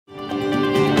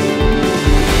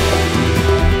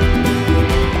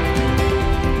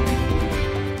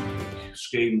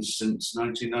screens since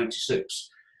 1996.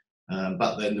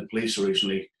 Back then, the police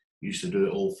originally used to do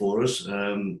it all for us,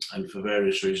 and for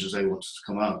various reasons they wanted to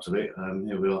come out of it.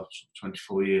 Here we are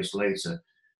 24 years later,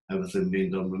 everything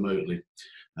being done remotely.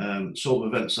 Sort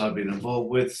of events I've been involved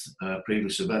with,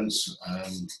 previous events,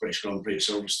 British Grand Prix at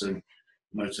Silverstone,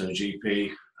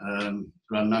 MotoGP,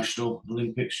 Grand National,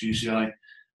 Olympics, UCI,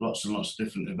 lots and lots of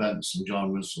different events and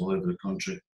genres all over the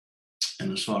country,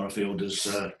 and as far afield as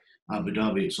Abu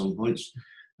Dhabi at some points.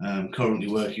 Currently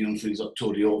working on things like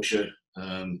Tour de Yorkshire,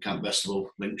 Camp Festival,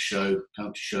 Link Show,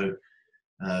 County Show,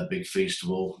 Big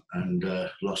Festival, and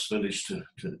Lost Village, to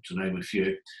name a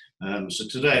few. So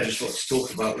today I just want to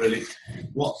talk about really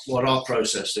what our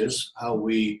process is, how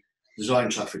we design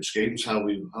traffic schemes, how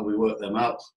we work them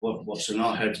out, what's in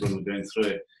our heads when we're going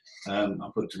through it. I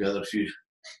put together a few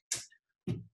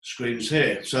screens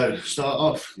here. So to start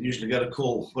off, usually get a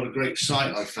call. What a great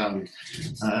site I found,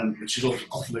 which is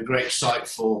often a great site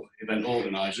for event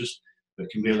organisers, but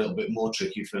can be a little bit more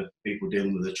tricky for people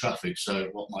dealing with the traffic. So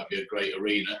what might be a great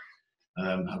arena,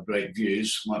 have great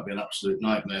views, might be an absolute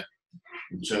nightmare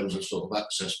in terms of sort of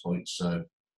access points. So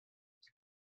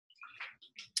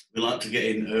we like to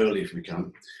get in early if we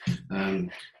can.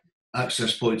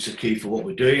 Access points are key for what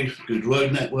we're doing. Good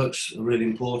road networks are really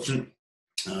important.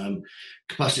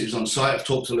 Capacities on site, I've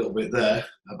talked a little bit there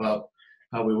about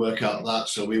how we work out that.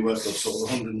 So we work on sort of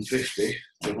 150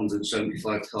 to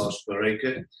 175 cars per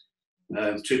acre,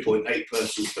 2.8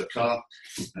 persons per car,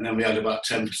 and then we had about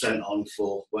 10% on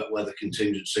for wet weather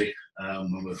contingency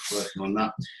when we're working on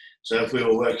that. So if we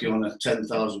were working on a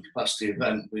 10,000 capacity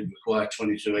event, we'd require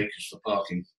 22 acres for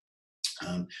parking.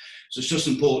 So it's just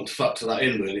important to factor that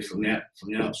in really from the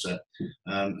outset,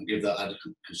 and give that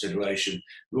adequate consideration.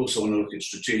 We also want to look at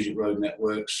strategic road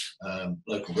networks,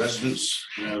 local residents,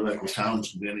 local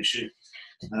towns can be an issue,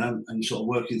 and sort of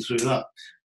working through that.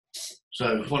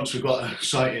 So once we've got a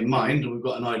site in mind and we've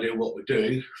got an idea of what we're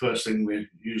doing, first thing we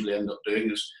usually end up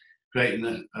doing is creating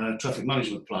a traffic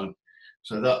management plan.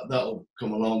 So that will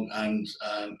come along, and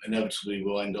inevitably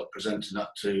we'll end up presenting that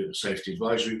to a safety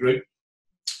advisory group.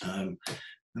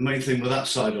 The main thing with that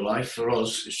side of life for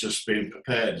us is just being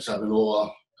prepared. It's having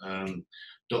all our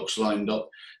ducks lined up,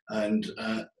 and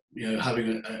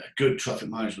having a good traffic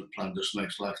management plan just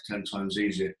makes life 10 times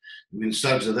easier. I mean,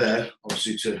 stags are there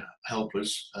obviously to help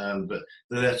us, but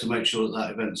they're there to make sure that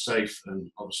that event's safe, and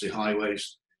obviously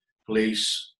highways,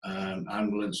 police,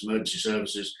 ambulance, emergency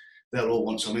services, they'll all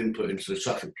want some input into the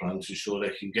traffic plan to ensure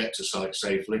they can get to site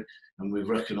safely, and we've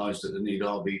recognised that they need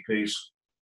RVPs.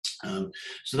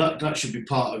 So that should be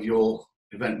part of your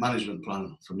event management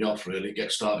plan from the off really.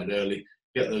 Get started early,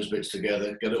 get those bits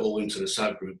together, get it all into the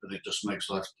SAG group, and it just makes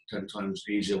life 10 times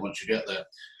easier once you get there.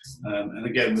 And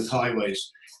again, with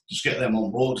highways, just get them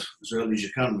on board as early as you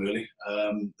can really.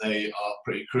 They are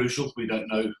pretty crucial. We don't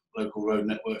know local road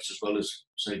networks as well as,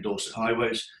 say, Dorset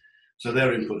highways, so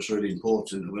their input's really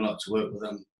important, and we like to work with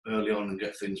them early on and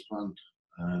get things planned,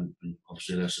 and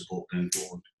obviously their support going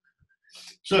forward.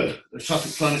 So the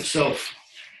traffic plan itself,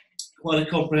 quite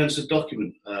a comprehensive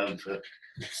document for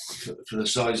the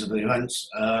size of the events.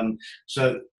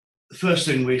 So the first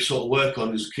thing we sort of work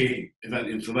on is key event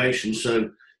information. So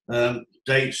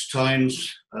dates,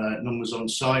 times, numbers on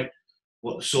site,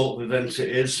 what the sort of event it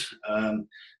is. Then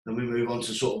we move on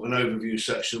to sort of an overview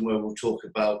section where we'll talk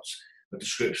about a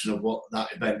description of what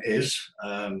that event is,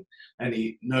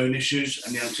 any known issues,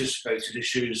 any anticipated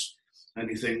issues,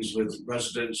 any things with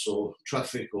residents or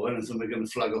traffic or anything we're going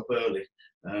to flag up early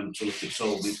to look at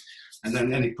solving. And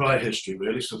then any prior history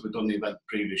really, so if we've done the event the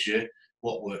previous year,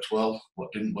 what worked well,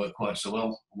 what didn't work quite so well,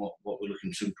 and what we're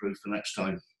looking to improve for next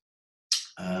time.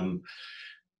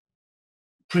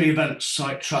 Pre-event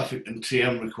site traffic and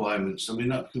TM requirements, I mean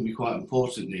that can be quite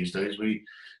important these days.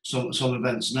 Some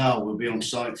events now will be on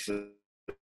site for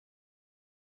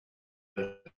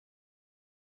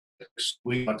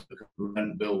we had a couple of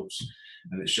event builds,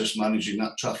 and it's just managing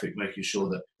that traffic, making sure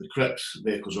that the correct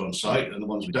vehicles are on site and the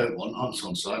ones we don't want aren't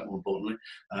on site, more importantly,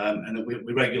 and that we're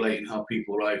regulating how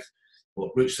people arrive,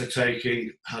 what routes they're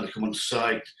taking, how they come onto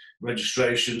site,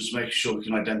 registrations, making sure we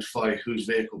can identify whose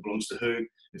vehicle belongs to who,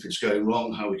 if it's going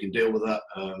wrong, how we can deal with that.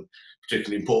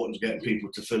 Particularly important to getting people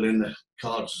to fill in their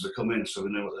cards as they come in so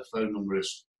we know what their phone number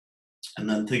is. And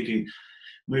then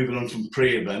moving on from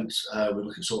pre-event, we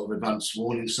look at sort of advanced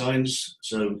warning signs,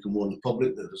 so we can warn the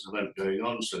public that there's an event going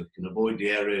on, so they can avoid the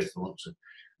area if they want to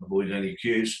avoid any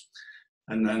queues.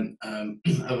 And then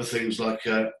other things like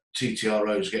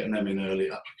TTROs, getting them in early,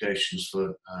 applications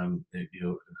for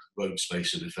road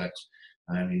space in effect,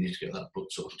 and you need to get that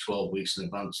booked sort of 12 weeks in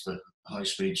advance for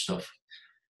high-speed stuff.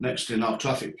 Next in our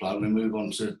traffic plan, we move on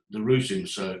to the routing.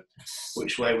 So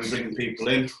which way we're bringing people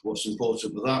in, what's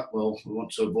important with that? Well, we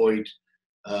want to avoid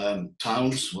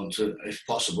towns, if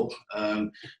possible,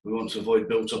 we want to avoid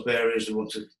built up areas. We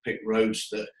want to pick roads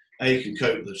that A, can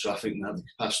cope with the traffic and have the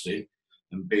capacity,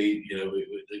 and B, we're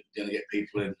going to get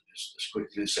people in as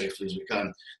quickly and safely as we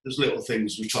can. There's little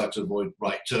things we try to avoid,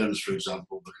 right turns, for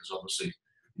example, because obviously,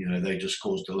 they just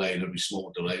cause delay, and every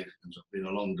small delay ends up being a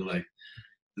long delay.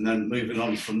 And then moving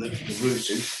on from the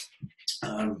routing,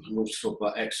 we'll talk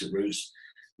about exit routes.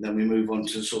 And then we move on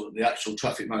to sort of the actual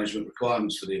traffic management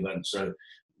requirements for the event. So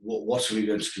what are we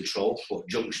going to control? What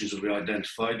junctions have we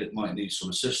identified that might need some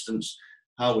assistance?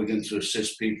 How are we going to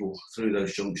assist people through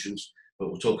those junctions? But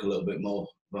we'll talk a little bit more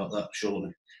about that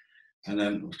shortly. And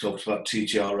then we've talked about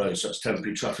TTRO, so that's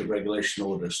temporary traffic regulation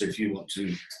order. So if you want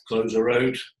to close a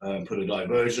road, put a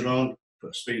diversion on, put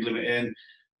a speed limit in,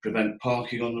 prevent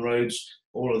parking on the roads,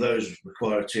 all of those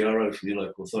require a TRO from your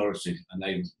local authority, and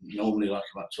they normally like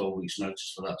about 12 weeks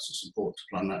notice for that, so it's important to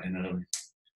plan that in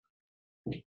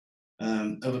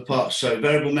early. Other parts, so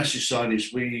variable message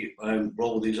signage, we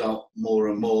roll these out more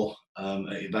and more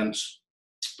at events.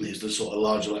 These are the sort of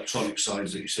large electronic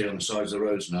signs that you see on the sides of the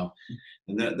roads now,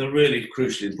 and they're really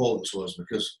crucially important to us,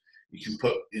 because you can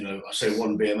put, I say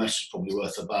one BMS is probably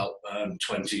worth about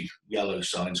 20 yellow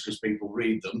signs, because people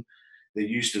read them. They're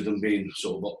used to them being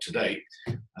sort of up to date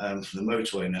from the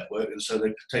motorway network, and so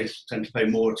they tend to pay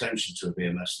more attention to a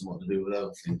BMS than what they do with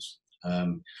other things.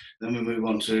 Then we move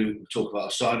on to talk about our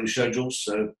signage schedules.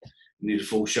 So we need a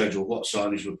full schedule of what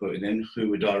signage we're putting in, who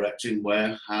we're directing,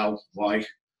 where, how, why,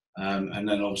 and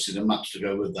then obviously the maps to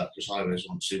go with that, because highways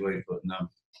want to see where you're putting them.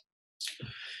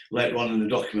 Later on in the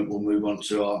document, we'll move on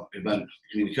to our event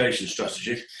communication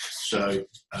strategy. So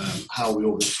how we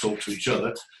all get to talk to each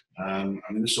other.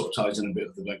 This sort of ties in a bit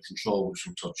of the event control, which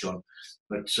we'll touch on.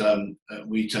 But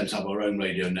we tend to have our own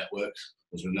radio network,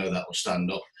 because we know that will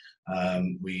stand up.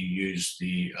 We use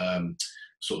the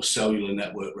sort of cellular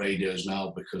network radios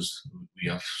now, because we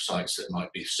have sites that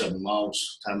might be 7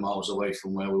 miles, 10 miles away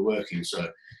from where we're working. So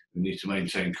we need to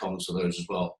maintain comms for those as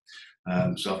well.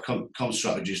 So our comm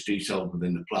strategy is detailed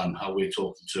within the plan, how we're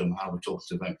talking to them, how we're talking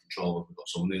to event control, if we've got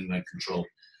someone in event control,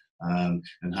 and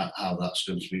how that's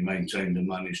going to be maintained and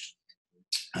managed.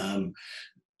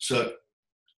 So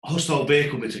hostile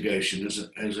vehicle mitigation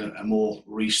is a more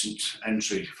recent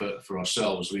entry for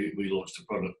ourselves. We launched a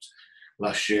product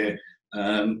last year,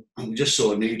 and we just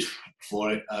saw a need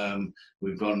for it.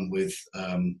 We've gone with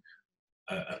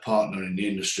a partner in the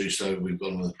industry, so we've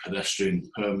gone with a pedestrian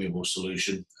permeable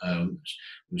solution,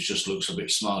 which just looks a bit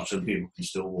smarter, and people can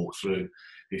still walk through.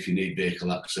 If you need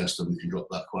vehicle access, then we can drop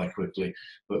that quite quickly.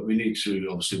 But we need to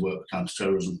obviously work with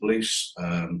counter-terrorism police,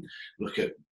 look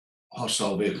at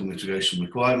hostile vehicle mitigation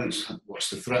requirements. What's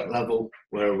the threat level?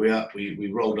 Where are we at?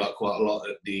 We rolled out quite a lot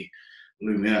at the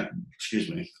Lumiere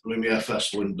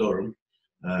Festival in Durham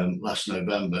last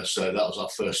November. So that was our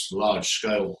first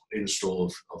large-scale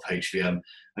install of HVM,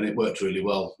 and it worked really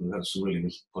well. We had some really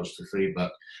positive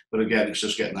feedback. But again, it's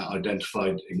just getting that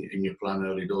identified in your plan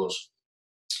early doors.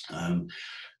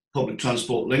 Public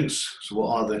transport links. So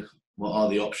what are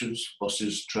the options?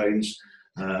 Buses, trains.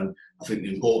 I think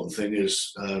the important thing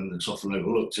is, it's often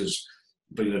overlooked, is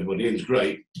bringing everybody in is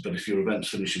great, but if your event's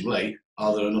finishing late,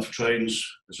 are there enough trains?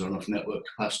 Is there enough network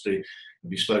capacity?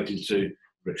 Have you spoken to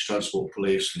British Transport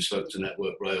Police? Have you spoken to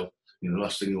Network Rail? The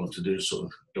last thing you want to do is sort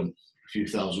of dump a few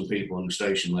thousand people on the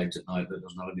station late at night that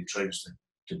doesn't have any trains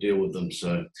to deal with them.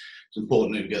 So it's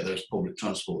important that we get those public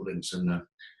transport links in there.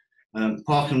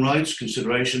 Park and rides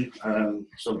consideration.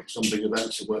 Some big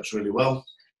events, it works really well.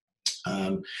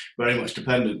 Very much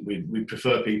dependent. We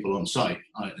prefer people on site.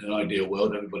 In an ideal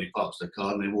world, everybody parks their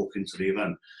car and they walk into the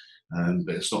event,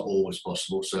 but it's not always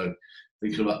possible. So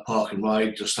thinking about park and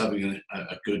ride, just having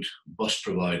a good bus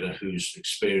provider who's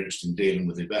experienced in dealing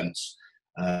with events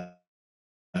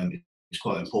is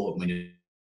quite important when you're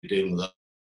dealing with that.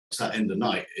 That end of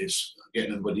night is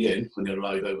getting everybody in. When they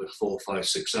arrive over 4, 5,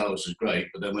 6 hours is great,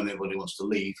 but then when everybody wants to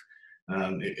leave,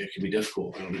 it can be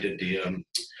difficult. We did the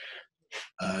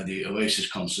Oasis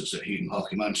concerts at Heaton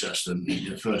Park in Manchester, and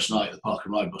the first night the park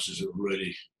and ride buses were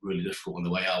really, really difficult on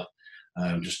the way out,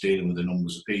 just dealing with the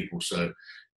numbers of people. So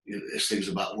it's things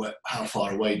about how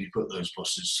far away do you put those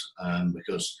buses,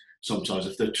 because sometimes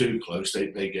if they're too close,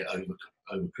 they get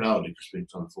overcrowded because people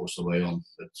trying to force their way on.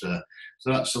 But so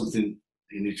that's something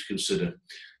you need to consider.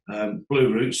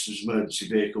 Blue routes is emergency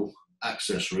vehicle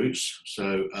access routes.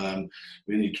 So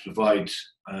we need to provide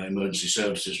emergency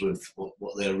services with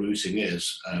what their routing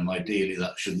is. Ideally,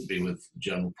 that shouldn't be with the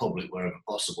general public wherever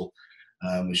possible.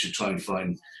 We should try and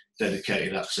find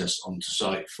dedicated access onto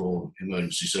site for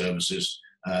emergency services,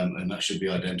 and that should be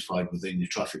identified within your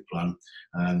traffic plan.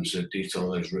 So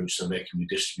detail those routes so they can be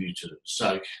distributed at the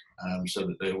SAG, so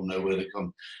that they all know where they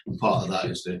come. And part of that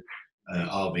is the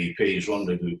RVPs,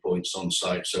 rendezvous points on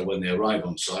site. So when they arrive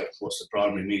on site, what's the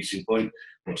primary meeting point?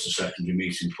 What's the secondary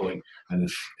meeting point? And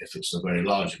if it's a very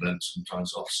large event,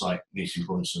 sometimes off-site meeting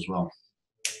points as well.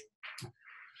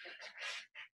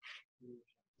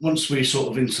 Once we sort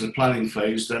of into the planning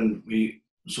phase, then we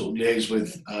sort of liaise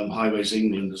with Highways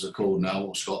England, as they're called now,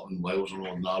 or Scotland, Wales, or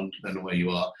Northern Ireland, depending on where you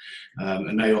are,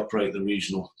 and they operate the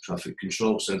regional traffic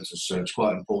control centres. So it's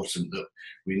quite important that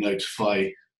we notify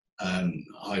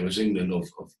Highways England of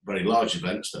very large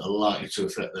events that are likely to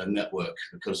affect their network,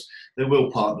 because they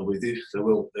will partner with you, they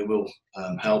will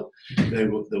help, they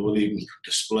will even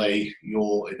display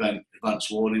your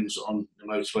advance warnings on the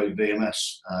motorway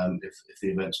VMS if the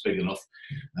event's big enough.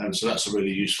 So that's a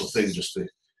really useful thing, just to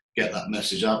get that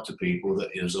message out to people that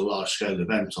there's a large scale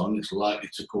event on, it's likely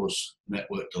to cause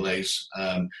network delays.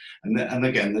 And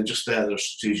again, they're just there, they're a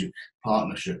strategic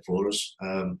partnership for us,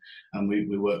 and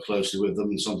we work closely with them,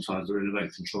 and sometimes they're in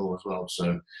event control as well.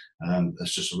 So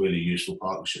that's just a really useful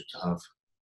partnership to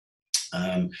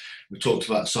have. We talked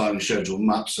about sign and schedule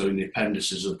maps, so in the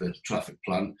appendices of the traffic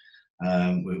plan,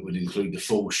 we would include the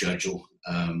full schedule,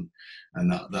 and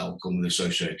that will come with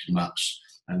associated maps.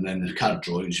 And then the CAD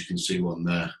drawings, you can see one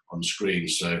there on screen.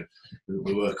 So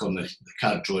we work on the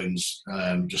CAD drawings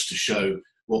just to show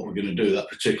what we're going to do. That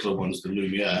particular one's the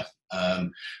Lumiere.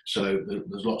 So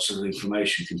there's lots of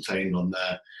information contained on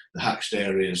there. The hatched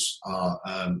areas are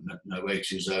no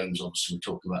waiting zones. Obviously,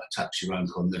 we're talking about a taxi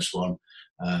rank on this one.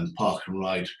 Park and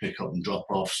ride, pick up and drop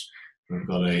offs. We've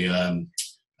got a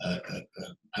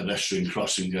pedestrian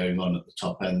crossing going on at the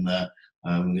top end there.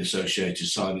 The associated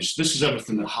signage. This is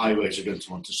everything that highways are going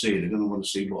to want to see. They're going to want to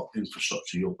see what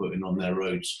infrastructure you're putting on their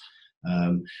roads,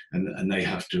 and they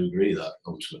have to agree that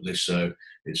ultimately. So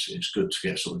it's good to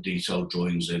get sort of detailed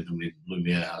drawings in. I mean,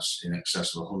 Lumiere has in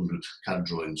excess of 100 CAD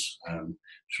drawings, which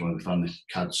is why we found the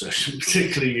CAD session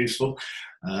particularly useful.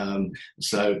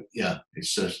 So yeah,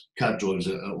 it's CAD drawings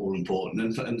are all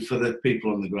important, and for the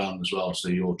people on the ground as well. So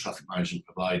your traffic management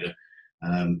provider.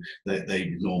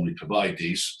 They normally provide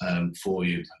these for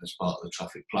you as part of the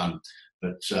traffic plan,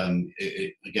 but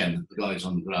again, the guys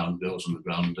on the ground, girls on the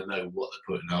ground, they know what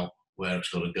they're putting out, where it's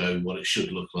got to go, what it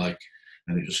should look like,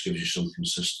 and it just gives you some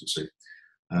consistency.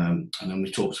 And then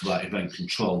we talked about event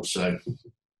control. So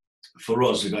for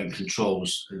us, event control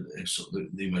is sort of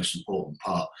the most important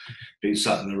part. Being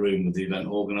sat in the room with the event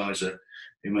organiser,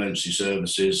 emergency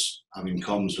services, having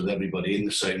comms with everybody in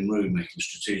the same room, making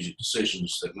strategic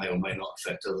decisions that may or may not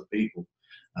affect other people,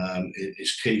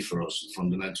 is key for us and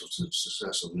fundamental to the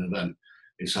success of an event.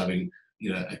 Is having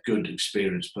a good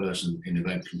experienced person in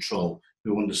event control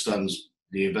who understands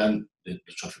the event, the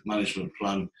traffic management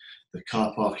plan, the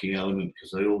car parking element,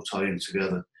 because they all tie in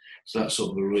together. So that's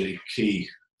sort of a really key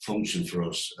function for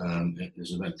us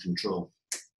is event control.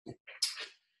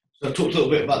 So I talked a little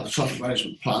bit about the traffic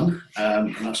management plan,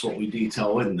 and that's what we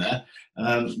detail in there.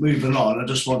 Moving on, I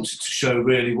just wanted to show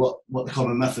really what the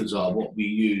common methods are, what we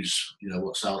use,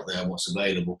 what's out there, what's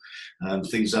available.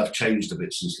 Things have changed a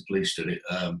bit since the police did it.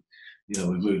 We've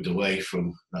moved away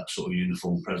from that sort of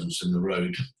uniform presence in the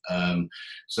road.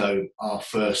 So our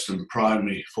first and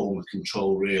primary form of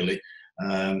control really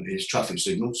is traffic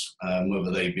signals, whether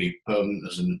they be permanent,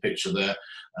 as in the picture there,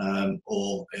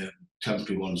 or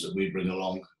temporary ones that we bring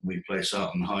along, we place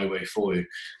out on the highway for you.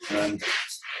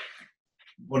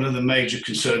 One of the major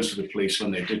concerns for the police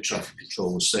when they did traffic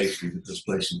control was safety, because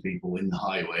placing people in the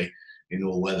highway in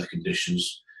all weather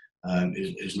conditions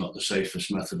is not the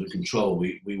safest method of control.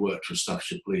 We worked with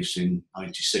Staffordshire Police in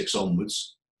 '96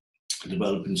 onwards,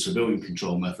 developing civilian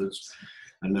control methods,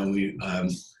 and then we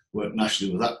worked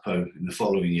nationally with ACPO in the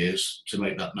following years to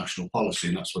make that national policy,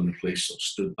 and that's when the police sort of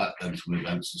stood back then from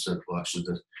events and said, well, actually,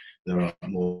 there are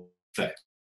more effective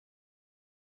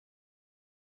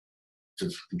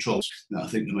controls. Now, I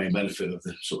think the main benefit of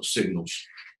the sort of signals,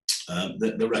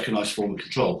 the recognised form of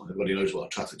control. Everybody knows what a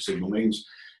traffic signal means.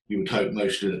 You would hope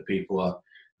mostly that people are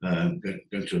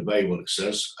going to obey what it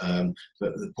says,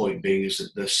 but the point being is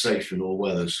that they're safe in all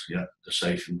weathers. Yeah, they're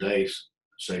safe in days,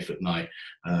 safe at night.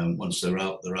 Once they're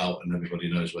out, and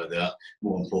everybody knows where they are.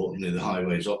 More importantly, the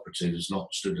highways operative is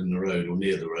not stood in the road or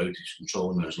near the road. He's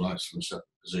controlling those lights from a separate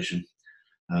position.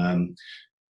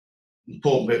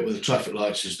 Important bit with the traffic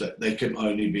lights is that they can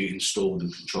only be installed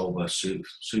and controlled by a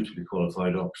suitably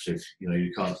qualified operative.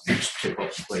 You can't just tip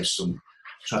up and place some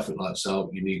traffic lights out.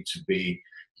 You need to be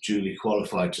duly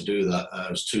qualified to do that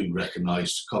as two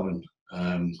recognised common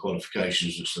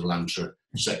qualifications. It's the Lantra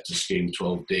Sector Scheme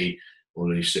 12D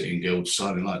or the City Guild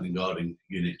Silent Lightning Guarding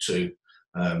Unit 2,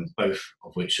 both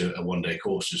of which are one-day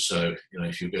courses. So,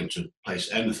 if you're going to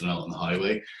place anything out on the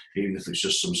highway, even if it's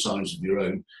just some signs of your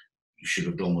own, you should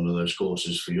have done one of those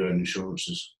courses for your own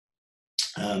insurances.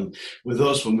 With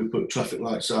us, when we put traffic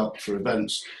lights out for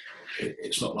events,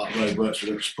 it's not like roadworks. We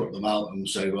don't just put them out and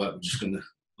say, right, we're just going to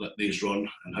let these run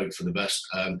and hope for the best.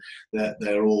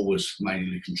 They're always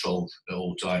manually controlled at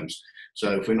all times.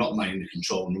 So if we're not manually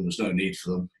controlled and there's no need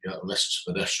for them, unless it's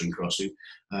a pedestrian crossing,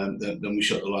 then we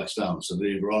shut the lights down. So they're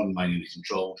either on manually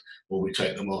controlled or we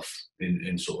take them off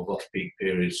in sort of off-peak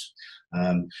periods.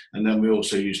 And then we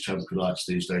also use temporary lights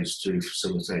these days to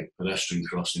facilitate pedestrian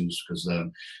crossings, because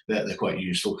they're quite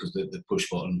useful because they're push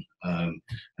button, and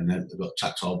then they've got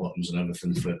tactile buttons and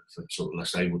everything for sort of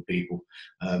less able people.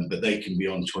 But they can be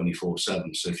on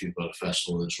 24/7. So if you've got a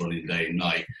festival that's running day and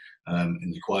night,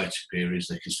 in the quieter periods,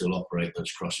 they can still operate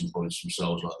those crossing points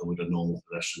themselves like they would a normal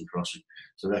pedestrian crossing.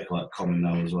 So they're quite common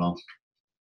now as well.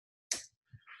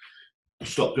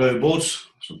 Stop-go boards,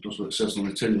 so that's what it says on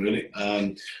the tin really.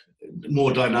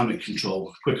 More dynamic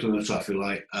control, quicker than a traffic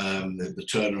light. The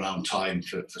turnaround time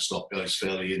for stop-go is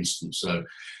fairly instant, so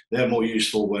they're more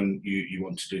useful when you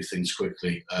want to do things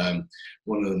quickly.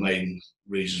 One of the main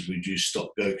reasons we use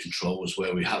stop-go control is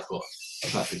where we have got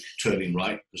traffic turning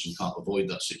right, because we can't avoid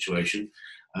that situation.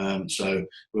 So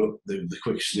the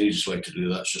quickest and easiest way to do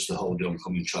that is just to hold the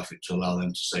oncoming traffic to allow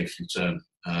them to safely turn.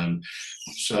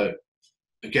 So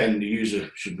again, the user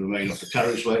should remain off the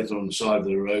carriageway, they're on the side of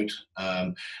the road,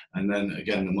 and then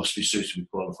again, they must be suitably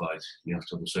qualified. You have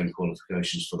to have the same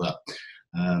qualifications for that.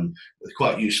 They're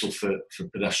quite useful for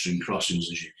pedestrian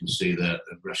crossings, as you can see there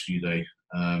at Rescue Day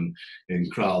in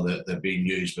Crowell. They're being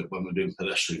used, but when we're doing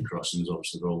pedestrian crossings,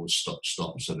 obviously they're always stop,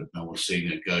 so that no one's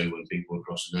seeing it go when people are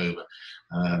crossing over.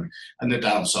 And the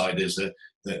downside is that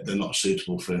they're not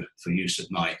suitable for use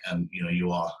at night, and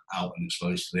you are out and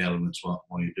exposed to the elements while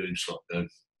you're doing stop-go.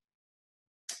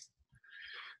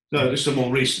 No, this is a more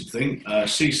recent thing.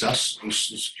 CSAS,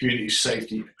 is Community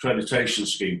Safety Accreditation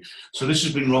Scheme. So this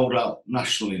has been rolled out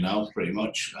nationally now, pretty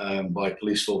much, by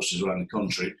police forces around the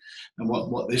country. And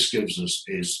what this gives us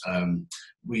is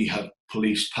we have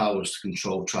police powers to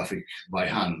control traffic by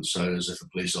hand, so as if a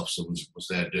police officer was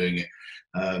there doing it.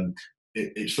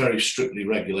 It's very strictly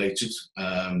regulated.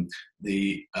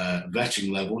 The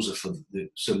vetting levels are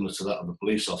similar to that of a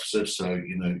police officer, so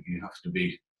you have to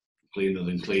be cleaner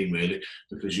than clean, really,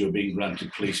 because you're being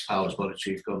granted police powers by the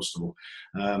Chief Constable.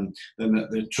 Then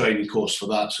the training course for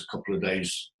that's a couple of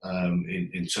days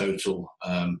in total.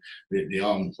 The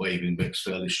arm waving bit's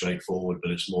fairly straightforward,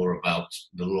 but it's more about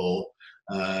the law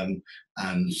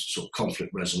and sort of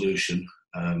conflict resolution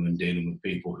and dealing with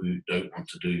people who don't want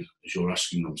to do as you're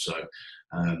asking them. So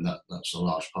that's a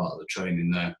large part of the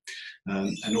training there.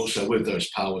 And also with those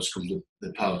powers comes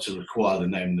the power to require the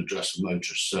name and address of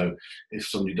motorists. So if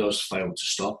somebody does fail to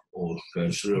stop or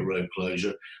goes through a road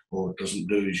closure or doesn't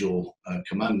do as you're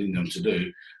commanding them to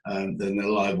do, then they're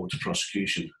liable to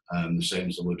prosecution, the same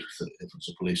as they would if it's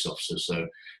a police officer. So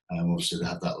obviously they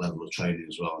have that level of training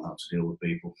as well on how to deal with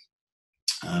people.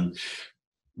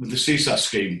 With the CSAS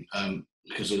scheme,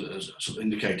 because as sort of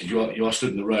indicated, you are stood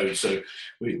in the road, so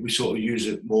we sort of use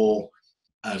it more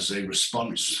as a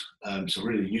response. It's a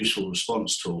really useful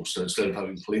response tool. So instead of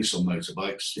having police on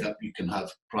motorbikes, you can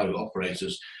have private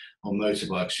operators on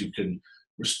motorbikes who can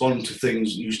respond to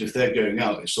things. Usually if they're going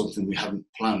out, it's something we haven't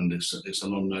planned. It's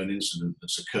an unknown incident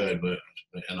that's occurred, but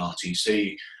an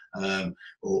RTC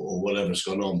or whatever's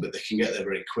gone on, but they can get there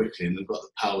very quickly, and they've got the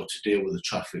power to deal with the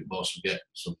traffic whilst we get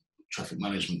some traffic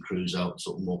management crews out,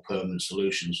 sort of more permanent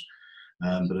solutions.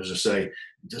 But as I say,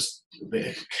 just a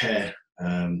bit of care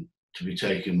to be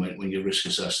taken when you're risk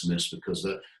assessing this, because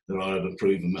there are other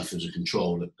proven methods of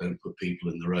control that don't put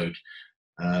people in the road.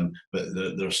 But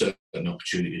there are certain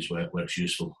opportunities where it's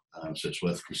useful, so it's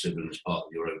worth considering as part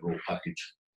of your overall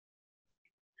package.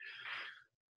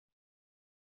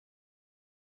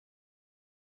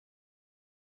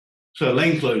 So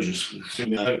lane closures.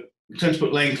 We tend to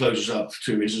put lane closures out for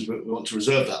two reasons, but we want to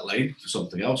reserve that lane for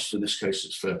something else. In this case,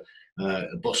 it's for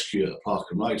a bus queue at a park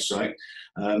and ride site.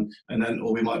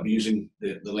 Or we might be using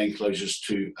the lane closures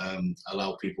to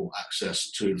allow people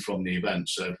access to and from the event.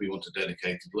 So if we want a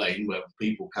dedicated lane where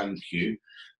people can queue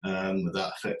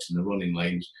without affecting the running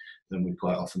lanes, then we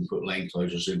quite often put lane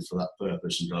closures in for that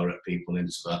purpose and direct people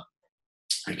into that.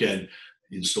 Again,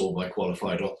 installed by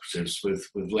qualified operatives. With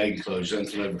lane closures,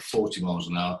 anything over 40 miles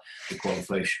an hour, the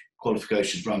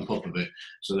qualifications ramp up a bit,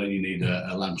 so then you need a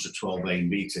Lantra 12A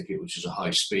B ticket, which is a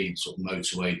high speed sort of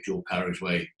motorway, dual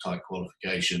carriageway type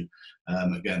qualification,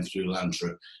 again through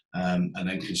Lantra. And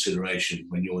then consideration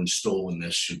when you're installing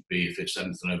this should be, if it's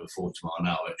anything over 40 mile an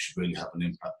hour, it should really have an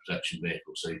impact protection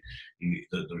vehicle. So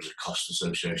there's a cost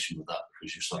association with that,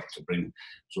 because you start to bring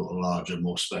sort of larger,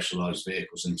 more specialised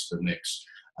vehicles into the mix.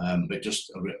 But just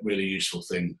a really useful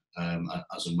thing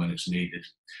as and when it's needed.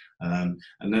 And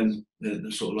then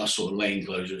the sort of last sort of lane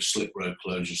closure, slip road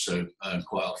closure. So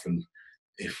quite often,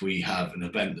 if we have an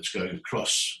event that's going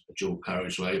across a dual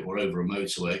carriageway or over a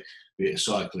motorway, be it a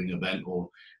cycling event, or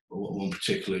one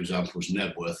particular example is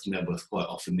Nebworth. Nebworth quite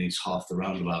often needs half the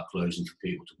roundabout closing for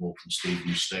people to walk from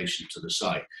Stevenage station to the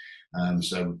site.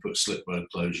 So we put slip road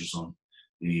closures on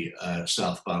the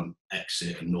southbound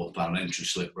exit and northbound entry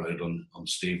slip road on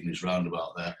Stevenage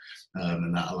roundabout there,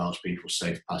 and that allows people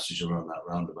safe passage around that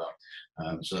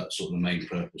roundabout. So that's sort of the main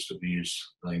purpose that we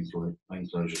use lane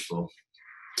closures for.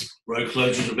 Road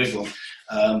closure is a big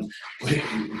one. We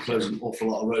close an awful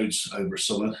lot of roads over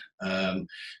summer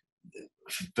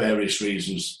for various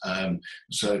reasons.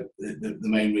 So the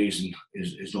main reason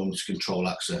is normally to control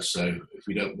access. So if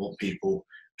we don't want people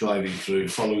driving through,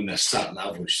 following their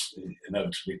sat-nav, which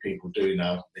inevitably people do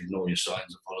now, ignore your signs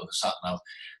and follow the sat-nav,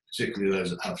 particularly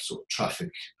those that have sort of traffic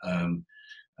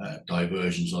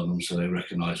diversions on them, so they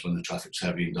recognise when the traffic's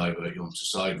heavy and divert you onto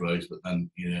side roads, but then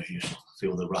you sort of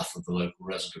feel the wrath of the local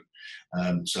resident.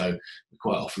 So we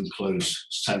quite often close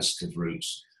sensitive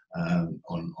routes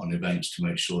on events to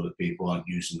make sure that people aren't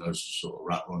using those to sort of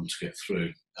rat run to get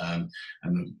through. And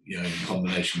in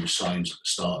combination with signs at the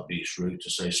start of each route to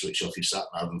say switch off your sat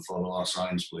nav and follow our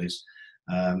signs, please.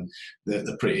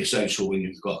 They're pretty essential when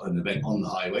you've got an event on the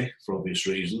highway for obvious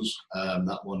reasons.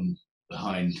 That one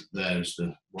behind there is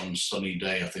the one sunny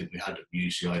day I think we had at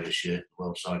UCI this year,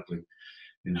 World Cycling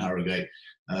in Harrogate.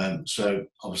 So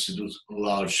obviously there was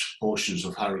large portions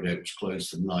of Harrogate was closed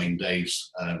for 9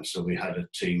 days. So we had a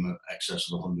team of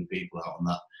excess of 100 people out on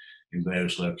that in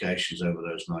various locations over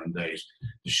those 9 days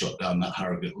to shut down that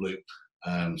Harrogate loop.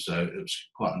 So it was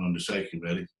quite an undertaking,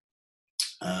 really.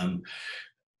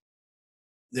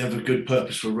 They have a good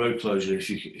purpose for road closure if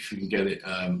you can get it.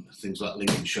 Things like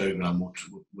Lincoln Showground,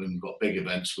 when we've got big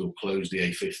events, we'll close the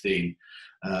A15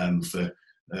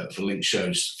 for link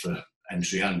shows for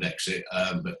entry and exit.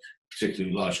 But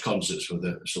particularly large concerts with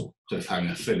a sort of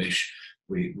cliffhanger finish,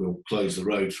 we will close the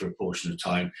road for a portion of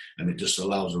time, and it just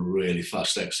allows a really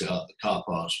fast exit out the car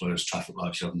parks, whereas traffic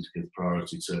lights having to give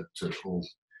priority to all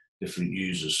different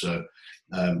users. So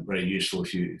very useful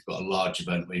if you've got a large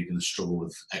event where you're going to struggle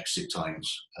with exit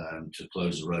times, to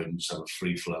close the road and just have a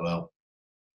free flow out.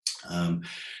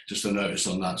 Just a notice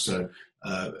on that. So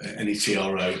any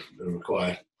TRO that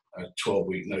require a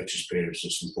 12-week notice period, so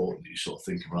it's important that you sort of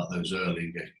think about those early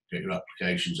and get your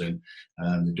applications in.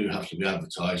 They do have to be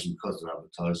advertised, and because they're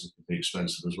advertised, it can be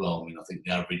expensive as well. I mean, I think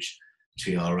the average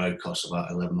TRO costs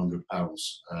about £1,100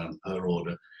 per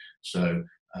order. So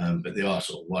but they are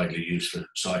sort of widely used for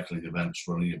cycling events,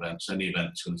 running events, any event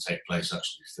that's going to take place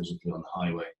actually physically on the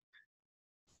highway.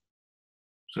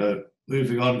 So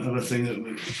moving on, another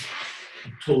thing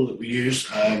tool that we use,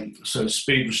 so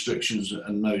speed restrictions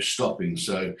and no stopping.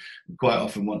 So we quite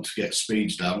often want to get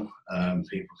speeds down.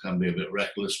 People can be a bit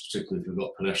reckless, particularly if we've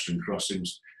got pedestrian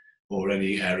crossings or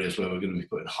any areas where we're going to be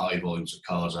putting high volumes of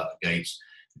cars out of gates.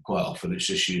 Quite often it's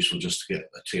just useful just to get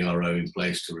a TRO in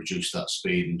place to reduce that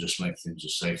speed and just make things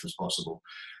as safe as possible.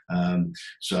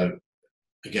 So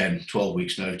again, 12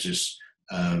 weeks notice,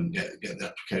 get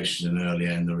the applications in early,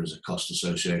 and there is a cost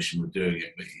association with doing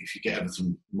it. But if you get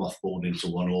everything mothballed into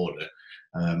one order,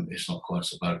 it's not quite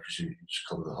so bad because you just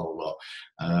cover the whole lot.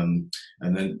 And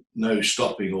then no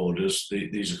stopping orders.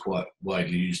 These are quite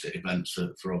widely used at events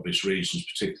for obvious reasons,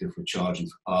 particularly if we're charging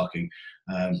for parking,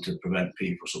 to prevent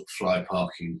people sort of fly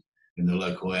parking in the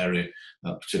local area.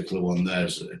 That particular one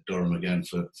there's at Durham again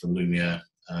for Lumiere.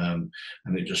 And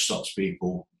it just stops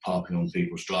people parking on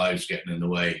people's drives, getting in the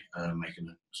way, making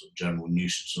a sort of general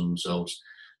nuisance of themselves.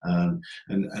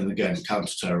 And again,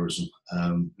 counter-terrorism.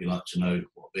 We like to know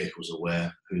what vehicles are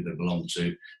where, who they belong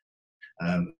to.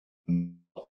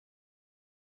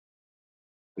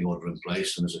 The order in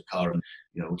place, and there's a car, and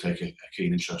we'll take a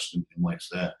keen interest in why it's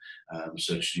there.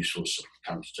 So it's useful as a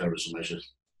counter-terrorism measure.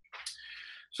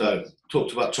 So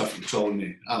talked about traffic control on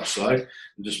the outside,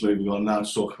 and just moving on now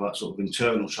to talk about sort of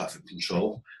internal traffic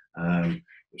control,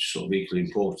 which is sort of equally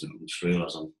important. I just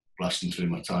realise I'm blasting through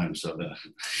my time, so I better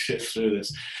get through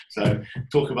this. So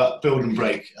talk about build and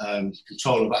brake.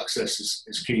 Control of access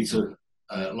is key to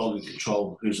log and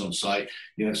control who's on site.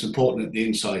 You know, it's important that the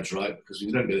inside's right, because if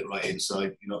you don't get it right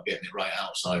inside, you're not getting it right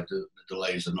outside. The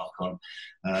delays are knock on.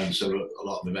 So a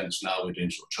lot of events now we're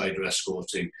doing sort of trader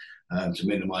escorting to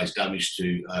minimise damage to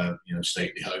you know,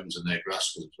 stately homes and their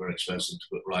grass, because it's very expensive to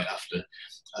put right after.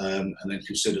 And then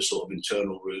consider sort of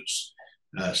internal routes,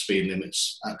 speed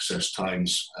limits, access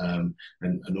times, and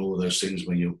all of those things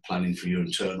when you're planning for your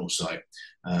internal site.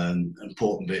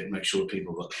 Important bit, make sure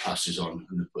people have got the passes on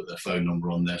and they put their phone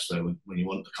number on there, so when you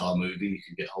want the car moving, you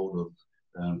can get hold of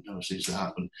them. Never seems to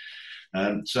happen.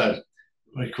 So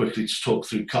very quickly to talk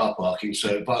through car parking.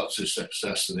 So vital to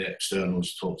success of the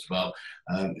externals talked about.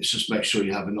 It's just make sure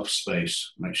you have enough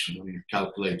space. Make sure you've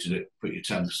calculated it, put your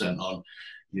 10% on.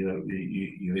 You know,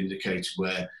 you've indicated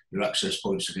where your access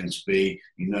points are going to be.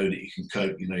 You know that you can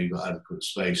cope. You know you've got adequate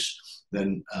space.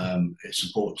 Then it's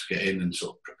important to get in and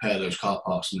sort of prepare those car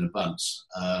parks in advance,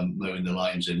 mowing the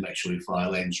lines in, make sure your fire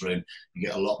lanes are in. You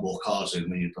get a lot more cars in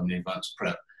when you've done the advanced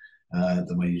prep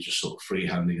than when you're just sort of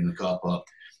freehanding in the car park.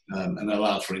 And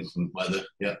allow for inclement weather,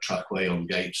 trackway on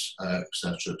gates,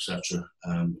 etc., etc.,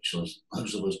 which those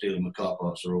of us dealing with car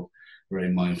parks are all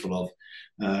very mindful of.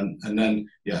 And then,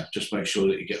 just make sure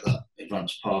that you get that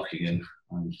advanced parking in.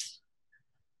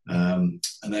 And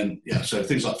then, so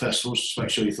things like festivals, just make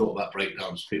sure you thought about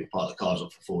breakdowns. People park the cars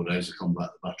up for 4 days, they come back,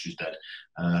 the battery's dead.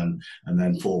 And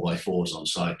then 4x4s on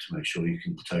site to make sure you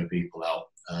can tow people out.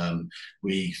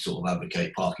 We sort of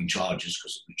advocate parking charges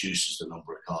because it reduces the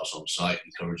number of cars on site,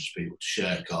 encourages people to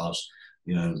share cars,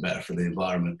 you know, better for the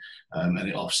environment, and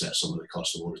it offsets some of the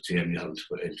cost of all the TM you're having to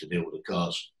put in to deal with the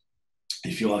cars.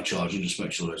 If you are charging, just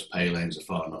make sure those pay lanes are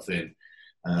far enough in,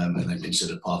 and then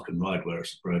consider park and ride where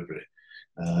it's appropriate.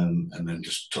 And then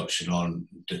just touching on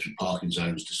different parking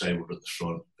zones, disabled at the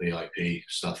front, VIP,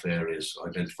 staff areas,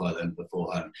 identify them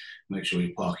beforehand. Make sure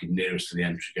you're parking nearest to the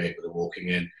entry gate where they're walking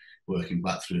in, working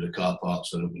back through the car park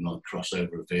so that we're not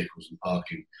crossover of vehicles and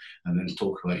parking. And then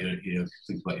talk about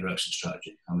think about your exit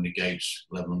strategy. How many gates?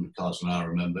 1,100 cars an hour,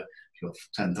 remember. If you've got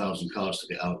 10,000 cars to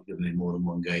get out, you're going to need more than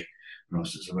one gate, or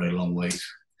else it's a very long wait.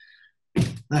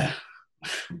 There.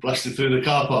 Blasted through the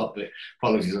car park bit.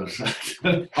 Apologies,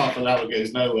 half an hour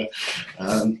goes nowhere.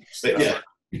 I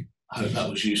hope that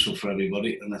was useful for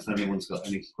everybody, and if anyone's got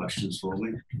any questions for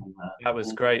me. That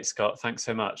was great, Scott. Thanks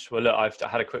so much. Well, look, I've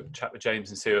had a quick chat with James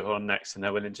and Sue who are on next, and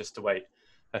they're willing just to wait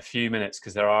a few minutes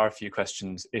because there are a few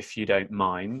questions, if you don't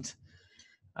mind.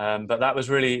 But that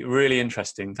was really, really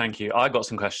interesting. Thank you. I got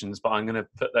some questions, but I'm going to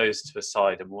put those to the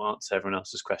side and we'll answer everyone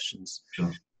else's questions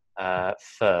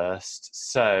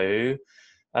first. So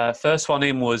first one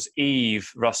in was Eve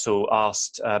Russell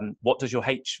asked, what does your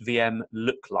HVM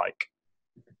look like?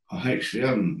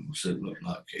 HVM, what's it look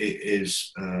like? It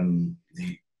is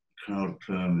the crowd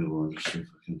permeable. Let's see if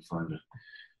I can find a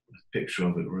picture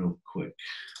of it real quick.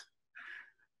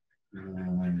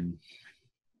 And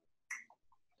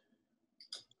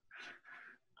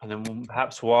then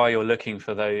perhaps while you're looking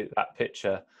for that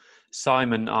picture,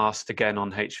 Simon asked again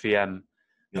on HVM,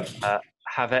 does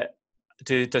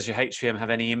your HVM have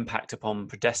any impact upon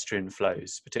pedestrian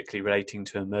flows, particularly relating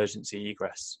to emergency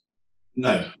egress?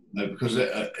 No, because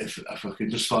if I could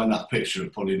just find that picture,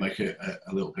 it'd probably make it a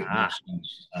little bit more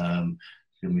sense.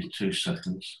 Give me 2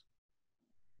 seconds.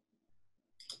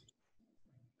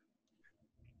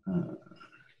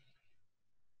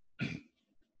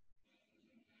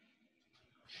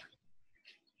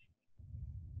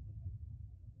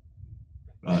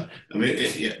 Right. I mean,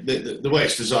 the way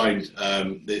it's designed,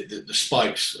 the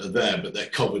spikes are there, but they're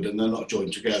covered and they're not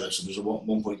joined together. So there's a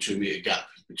 1.2 metre gap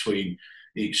between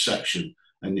each section,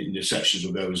 and the sections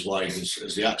will go as wide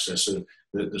as the access. So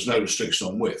there's no restriction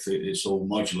on width. It's all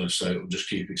modular, so it will just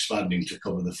keep expanding to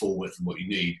cover the full width of what you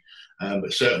need.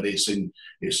 But certainly it's in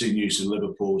use in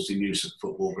Liverpool, it's in use at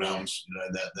football grounds. You know,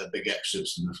 they're big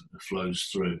exits and the flows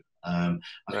through. I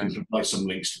can provide some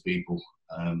links to people.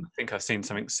 I think I've seen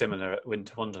something similar at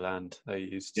Winter Wonderland. They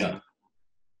used.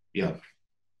 Yeah.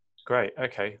 Great.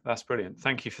 Okay, that's brilliant.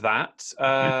 Thank you for that.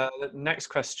 The next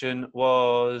question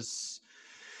was,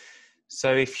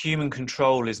 so if human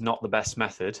control is not the best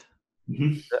method,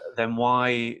 then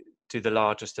why do the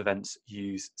largest events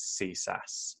use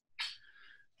CSAS?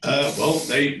 Well,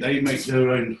 they make their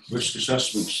own risk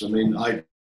assessments. I mean,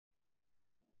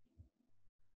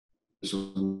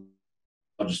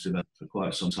 largest event for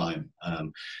quite some time,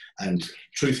 and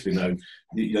truth be known,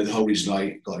 the whole reason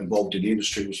I got involved in the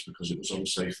industry was because it was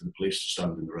unsafe for the police to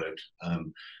stand in the road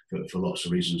for lots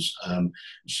of reasons.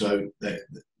 So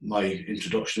my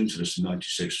introduction into this in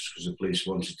 '96 was because the police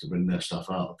wanted to bring their stuff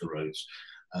out of the roads.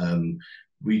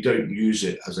 We don't use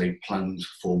it as a planned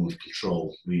form of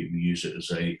control. We use it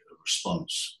as a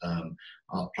response.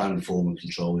 Our plan, form and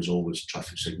control is always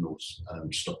traffic signals,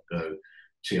 stop, go,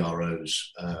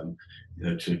 TROs,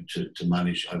 to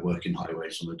manage. I work in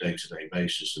highways on a day-to-day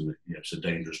basis, and it's a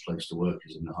dangerous place to work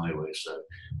is in the highway. So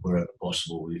wherever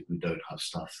possible, we don't have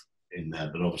staff in there.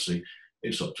 But obviously,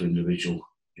 it's up to individual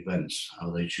events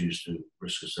how they choose to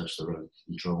risk assess their own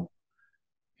control.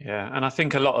 Yeah, and I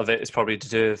think a lot of it is probably to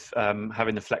do with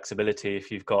having the flexibility. If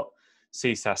you've got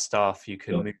CSAS staff, you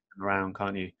can move them around,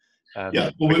 can't you?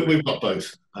 Well, we've got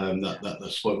both.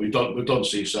 That's what we've done. We've done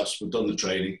CSAS, we've done the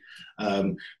training.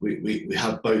 We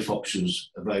have both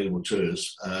options available to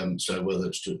us. So whether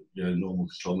it's to normal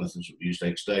control methods that we use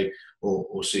day to day,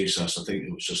 or CSAS, I think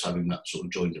it was just having that sort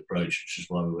of joint approach, which is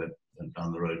why we went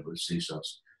down the road with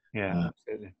CSAS. Yeah,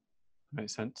 absolutely,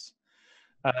 makes sense.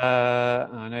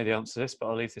 I know the answer to this, but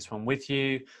I'll leave this one with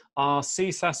you. Are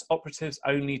CSAS operatives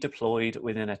only deployed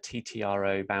within a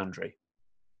TTRO boundary?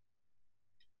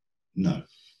 No,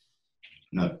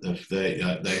 they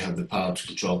have the power to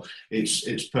control.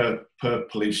 It's per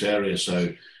police area.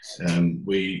 So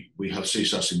we have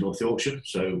CSAS in North Yorkshire,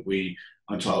 so we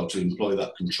are entitled to employ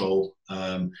that control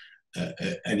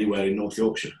anywhere in North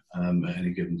Yorkshire at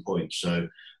any given point. So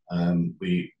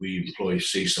we employ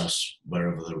CSAS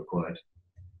wherever they're required.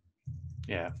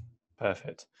 Yeah,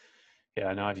 perfect. Yeah,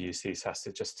 I know I've used CSAS.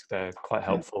 They're quite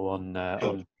helpful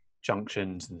on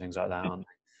junctions and things like that, aren't they?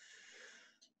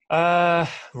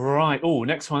 Right. Oh,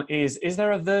 next one is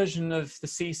there a version of the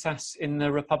CSAS in the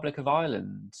Republic of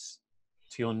Ireland,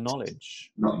 to your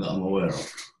knowledge? Not that I'm aware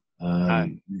of.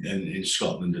 And in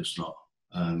Scotland, it's not.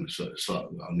 So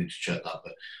I'll need to check that.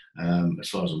 But as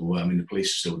far as I'm aware, I mean, the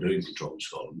police are still doing control in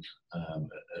Scotland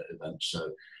at events,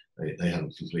 so they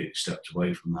haven't completely stepped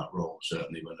away from that role.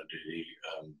 Certainly when I do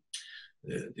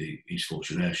the East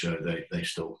Fortune Air Show, they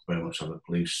still very much have a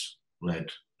police-led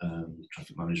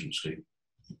traffic management scheme.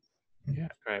 Yeah,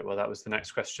 great. Well, that was the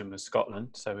next question, was Scotland.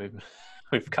 So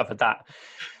we've covered that.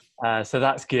 So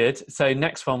that's good. So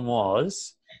next one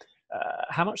was,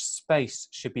 how much space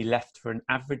should be left for an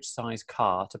average size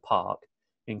car to park,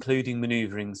 including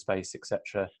manoeuvring space,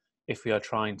 etc., if we are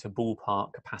trying to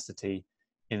ballpark capacity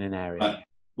in an area?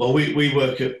 Well, we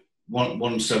work at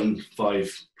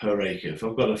 175 per acre. If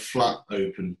I've got a flat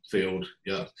open field,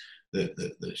 that's like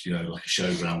a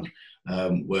showground,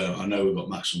 where I know we've got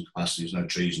maximum capacity, there's no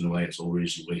trees in the way, it's all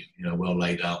reasonably well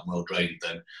laid out and well drained,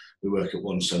 then we work at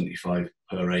 175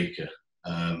 per acre.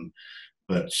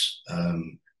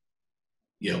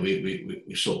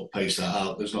 We sort of pace that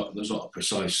out. There's not a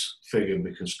precise figure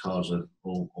because cars are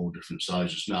all different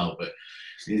sizes now, but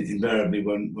invariably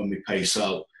when we pace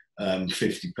out,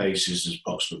 50 paces is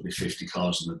approximately 50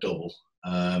 cars in the double.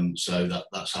 So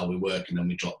that's how we work, and then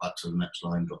we drop back to the next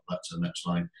line,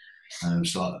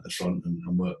 start at the front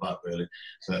and work back really.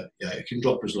 But yeah, it can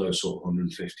drop as low as sort of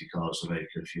 150 cars an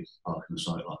acre if you park in a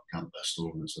site like Camp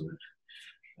Vestal and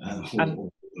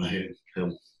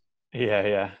hill.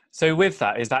 Yeah. So with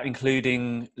that, is that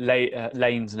including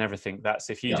lanes and everything?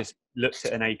 That's if you just looked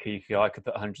at an acre, I could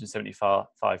put 175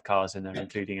 cars in there,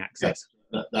 including access.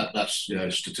 Yeah. That's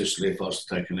statistically, if I was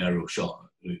to take an aerial shot,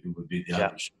 it would be the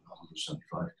average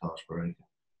 175 cars per acre.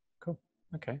 Cool.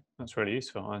 Okay, that's really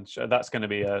useful. And that's going to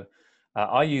be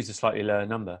I use a slightly lower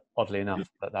number, oddly enough,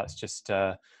 but that's just.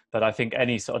 But I think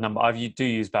any sort of number I do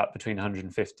use about between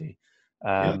 150.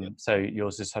 So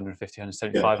yours is 150,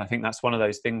 175. I think that's one of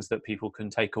those things that people can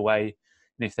take away,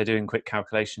 and if they're doing quick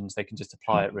calculations, they can just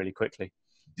apply it really quickly.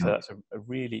 So that's a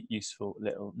really useful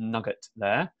little nugget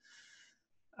there.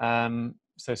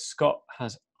 So Scott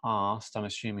has asked, I'm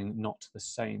assuming not the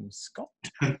same Scott.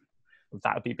 That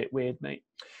would be a bit weird, mate.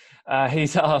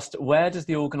 He's asked, where does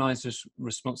the organiser's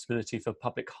responsibility for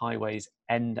public highways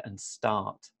end and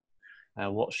start?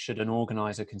 What should an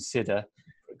organiser consider?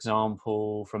 For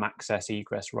example, from access,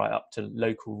 egress, right up to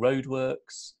local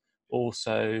roadworks.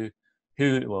 Also,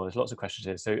 there's lots of questions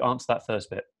here. So answer that first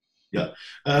bit. Yeah.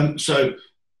 There's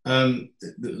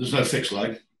no fixed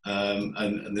line.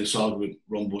 And this argument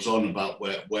rumbles on about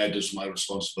where does my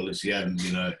responsibility end?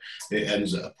 It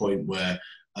ends at a point where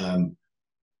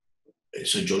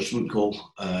it's a judgment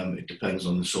call. It depends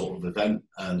on the sort of event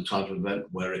and type of event,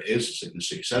 where it is. It's in the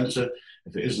city centre.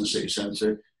 If it is in the city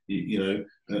centre,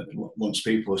 once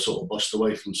people are sort of bussed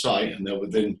away from site and they're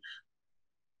within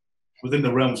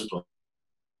the realms of,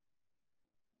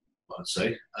 I'd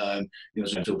say,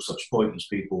 until such point as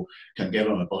people can get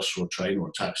on a bus or a train or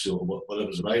a taxi or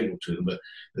whatever's available to them. But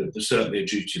there's certainly a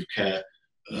duty of care,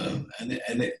 and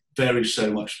it varies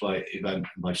so much by event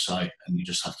and by site, and you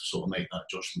just have to sort of make that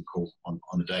judgment call on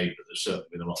the day. But there's certainly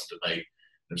been a lot of debate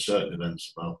at certain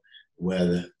events about where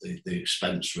the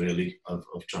expense really of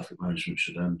traffic management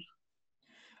should end.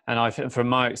 And I think from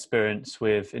my experience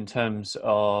in terms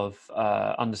of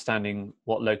understanding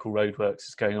what local roadworks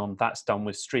is going on, that's done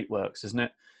with streetworks, isn't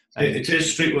it? It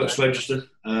is Streetworks registered.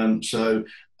 So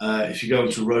if you go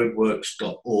onto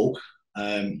roadworks.org,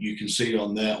 you can see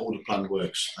on there all the planned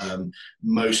works.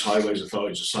 Most highways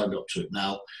authorities are signed up to it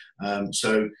now.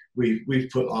 So we've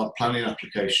put our planning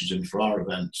applications in for our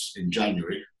events in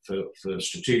January for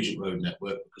strategic road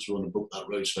network, because we want to book that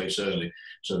road space early,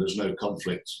 so there's no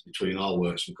conflict between our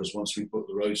works, because once we book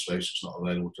the road space, it's not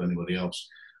available to anybody else.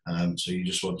 So you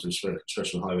just want to,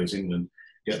 especially Highways England,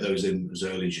 get those in as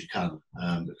early as you can,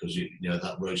 because you know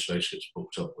that road space gets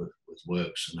booked up with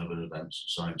works and other events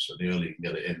and signs. So the earlier you can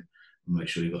get it in, and make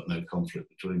sure you've got no conflict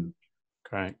between them.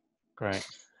 Great.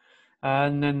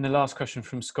 And then the last question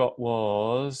from Scott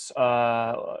was,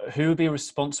 who would be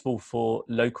responsible for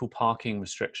local parking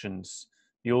restrictions,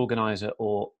 the organiser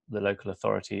or the local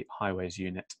authority highways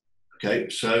unit? Okay,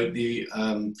 so the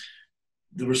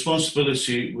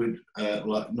responsibility would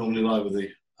normally lie with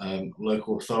the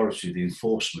local authority, the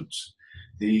enforcement.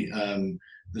 The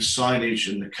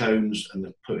signage and the cones and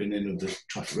the putting in of the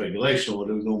traffic regulation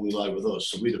order would normally lie with us.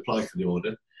 So we'd apply for the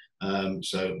order.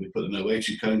 So we put the no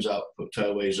waiting cones out, put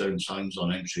tow-away zone signs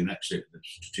on entry and exit at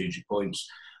strategic points.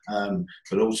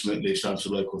 But ultimately it's down to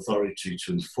the local authority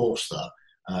to enforce that.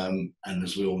 And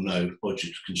as we all know,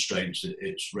 budget constraints,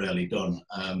 it's rarely done.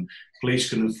 Police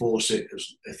can enforce it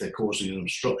if they're causing an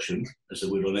obstruction, as they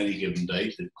would on any given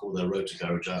day. They'd call their rotor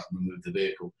garage out and remove the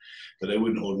vehicle. But they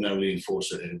wouldn't ordinarily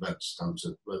enforce it at events, down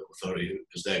to local authority,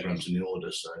 because they're granting the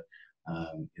order. So,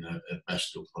 you know, at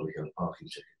best, they'll probably get a parking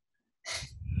ticket.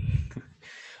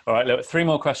 All right, look, 3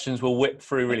 more questions we'll whip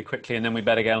through really quickly, and then we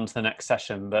better get on to the next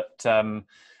session. But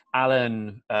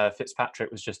Alan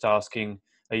Fitzpatrick was just asking,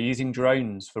 are you using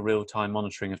drones for real-time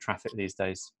monitoring of traffic these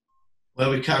days? Well,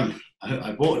 we can.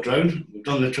 I bought a drone. We've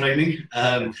done the training.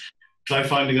 Try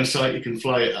finding a site you can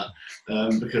fly it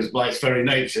at, because by its very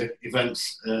nature,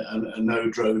 events are no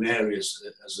drone areas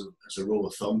as a rule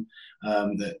of thumb.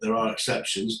 There are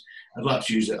exceptions. I'd like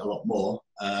to use it a lot more,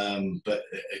 but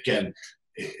again,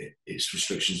 it's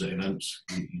restrictions at events.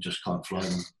 You just can't fly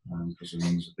them because of the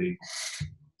numbers of people.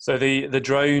 So the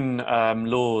drone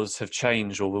laws have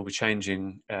changed, or will be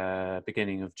changing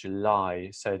beginning of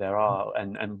July. So there are,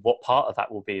 and what part of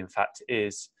that will be, in fact,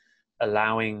 is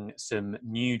allowing some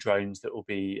new drones that will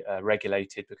be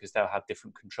regulated, because they'll have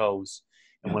different controls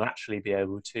and will actually be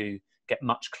able to get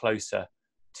much closer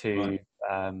to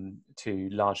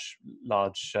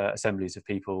large assemblies of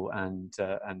people and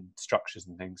structures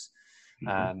and things.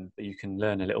 But you can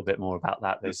learn a little bit more about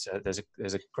that. There's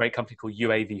a great company called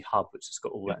UAV Hub, which has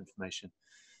got all that information.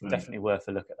 Definitely worth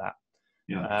a look at that.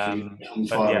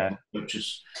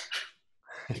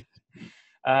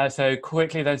 So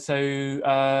quickly then,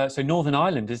 so Northern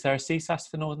Ireland, is there a CSAS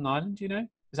for Northern Ireland? Do you know?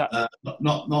 Is that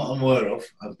not I'm aware of?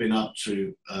 I've been out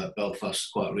to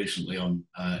Belfast quite recently on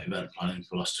event planning for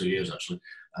the last 2 years actually,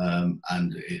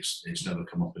 and it's never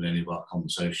come up in any of our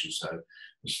conversations. So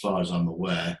as far as I'm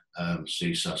aware,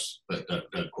 CSAS, but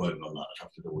don't quote me on that. I'd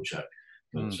have to double check.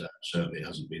 But certainly it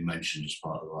hasn't been mentioned as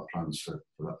part of our plans for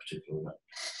that particular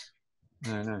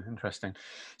event. No, interesting.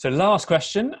 So last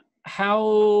question.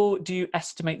 How do you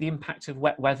estimate the impact of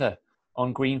wet weather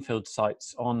on greenfield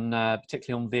sites,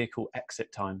 particularly on vehicle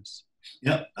exit times?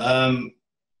 Yeah,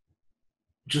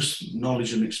 just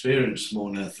knowledge and experience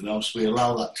more than anything else. We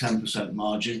allow that 10%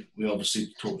 margin. We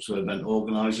obviously talk to event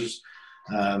organisers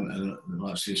and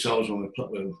like yourselves when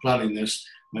we're planning this,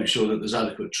 make sure that there's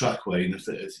adequate trackway, and if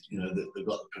you know that they've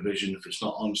got the provision, if it's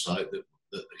not on site, that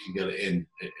they can get it in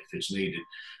if it's needed.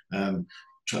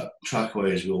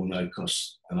 Trackway, as we all know,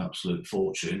 costs an absolute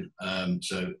fortune.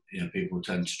 So you know, people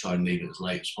tend to try and leave it as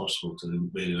late as possible to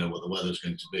really know what the weather's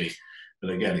going to be. But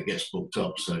again, it gets booked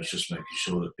up, so it's just making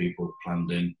sure that people are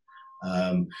planned in.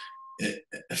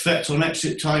 Effect on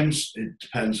exit times, it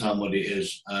depends how muddy it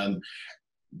is.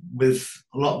 With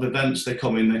a lot of events, they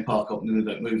come in, they park up, and then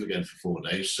they don't move again for 4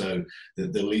 days. So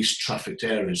the least trafficked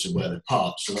areas are where they're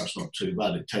parked, so that's not too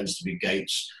bad. It tends to be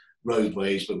gates,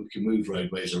 roadways, but we can move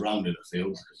roadways around in a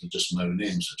field because they're just mown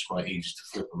in, so it's quite easy to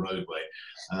flip a roadway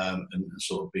and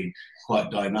sort of be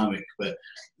quite dynamic. But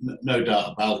no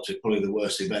doubt about it, probably the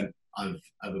worst event I've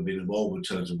ever been involved with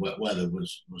in terms of wet weather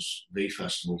was the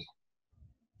festival.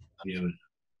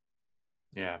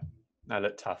 Yeah, that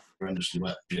looked tough. Horrendously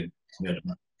wet.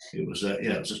 It was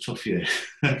a tough year.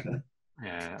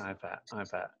 Yeah, I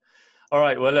bet. All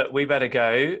right, well, look, we better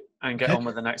go and get on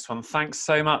with the next one. Thanks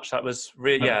so much. That was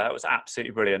really, that was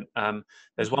absolutely brilliant.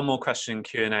 There's one more question in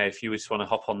Q&A if you just want to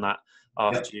hop on that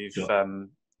after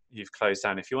you've closed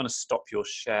down. If you want to stop your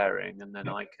sharing, and then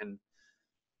I can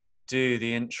do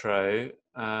the intro,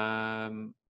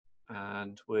 and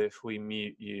if we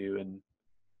mute you and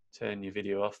turn your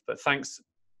video off. But thanks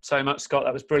so much, Scott.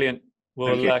 That was brilliant.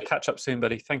 We'll catch up soon,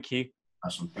 buddy. Thank you.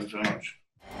 Awesome. Thanks very much.